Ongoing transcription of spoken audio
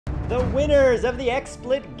The winners of the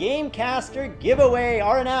XSplit Gamecaster giveaway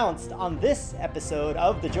are announced on this episode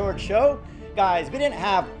of The George Show. Guys, we didn't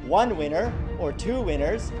have one winner or two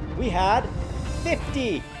winners. We had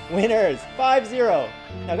 50 winners, 5-0.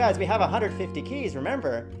 Now guys, we have 150 keys,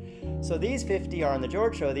 remember? So these 50 are on The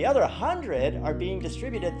George Show. The other 100 are being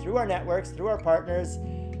distributed through our networks, through our partners,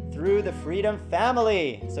 through the Freedom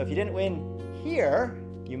family. So if you didn't win here,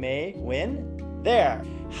 you may win there.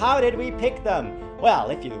 How did we pick them?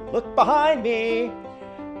 Well, if you look behind me,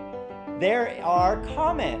 there are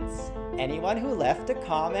comments. Anyone who left a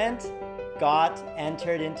comment got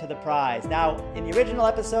entered into the prize. Now, in the original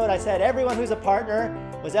episode, I said everyone who's a partner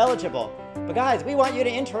was eligible. But guys, we want you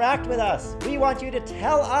to interact with us. We want you to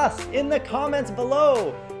tell us in the comments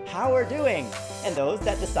below how we're doing. And those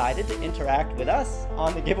that decided to interact with us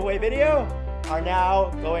on the giveaway video are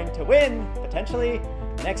now going to win, potentially,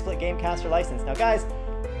 an XSplit Gamecaster license. Now guys,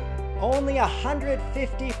 only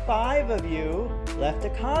 155 of you left a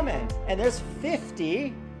comment, and there's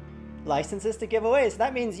 50 licenses to give away. So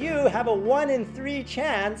that means you have a 1 in 3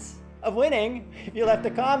 chance of winning if you left a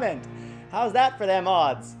comment. How's that for them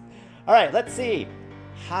odds? All right, let's see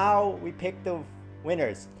how we pick the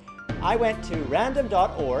winners. I went to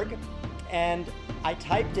random.org and I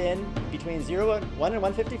typed in between 1 and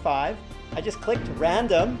 155. I just clicked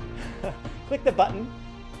random, clicked the button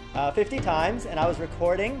 50 times, and I was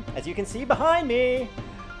recording, as you can see behind me,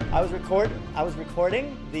 I was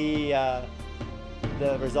recording the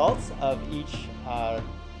results of each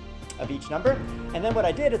number. And then what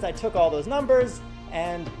I did is I took all those numbers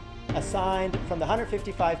and assigned from the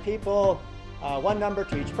 155 people one number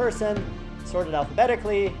to each person, sorted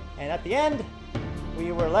alphabetically, and at the end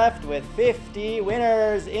we were left with 50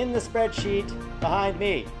 winners in the spreadsheet behind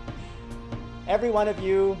me. Every one of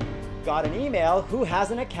you got an email who has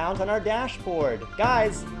an account on our dashboard.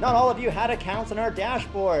 Guys, not all of you had accounts on our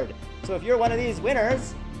dashboard. So if you're one of these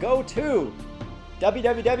winners, go to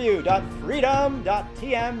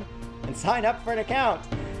www.freedom.tm and sign up for an account.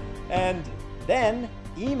 And then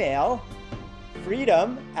email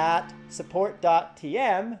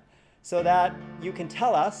freedom@support.tm so that you can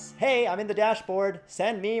tell us, hey, I'm in the dashboard,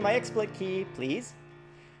 send me my XSplit key, please.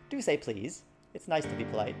 Do say please. It's nice to be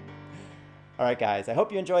polite. All right, guys, I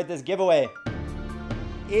hope you enjoyed this giveaway.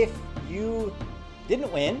 If you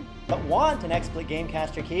didn't win, but want an XSplit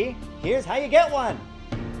Gamecaster key, here's how you get one.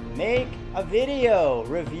 Make a video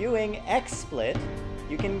reviewing XSplit.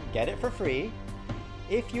 You can get it for free.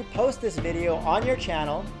 If you post this video on your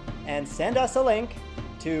channel and send us a link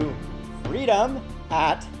to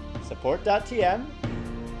freedom@support.tm,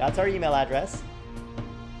 that's our email address.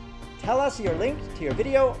 Tell us your link to your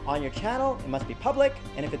video on your channel. It must be public,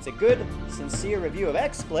 and if it's a good, sincere review of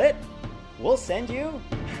XSplit, we'll send you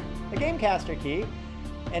a Gamecaster key,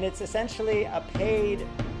 and it's essentially a paid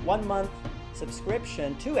 1-month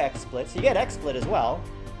subscription to XSplit, so you get XSplit as well,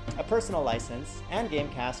 a personal license and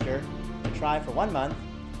Gamecaster to try for 1 month,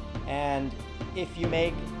 and if you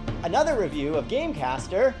make another review of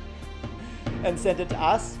Gamecaster and send it to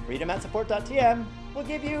us, freedom@support.tm, we'll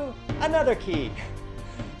give you another key.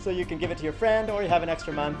 So you can give it to your friend, or you have an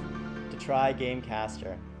extra month to try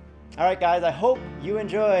Gamecaster. All right, guys, I hope you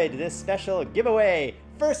enjoyed this special giveaway.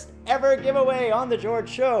 First ever giveaway on The George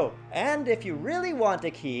Show. And if you really want a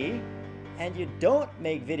key, and you don't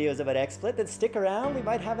make videos about XSplit, then stick around. We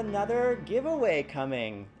might have another giveaway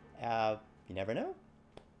coming. You never know.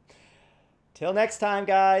 Till next time,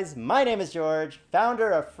 guys, my name is George, founder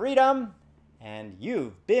of Freedom, and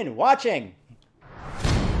you've been watching.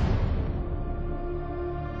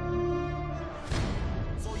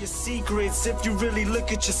 Your secrets, if you really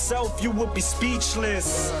look at yourself, you would be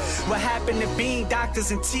speechless. What happened to being doctors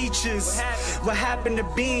and teachers? What happened to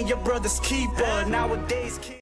being your brother's keeper? Nowadays, kids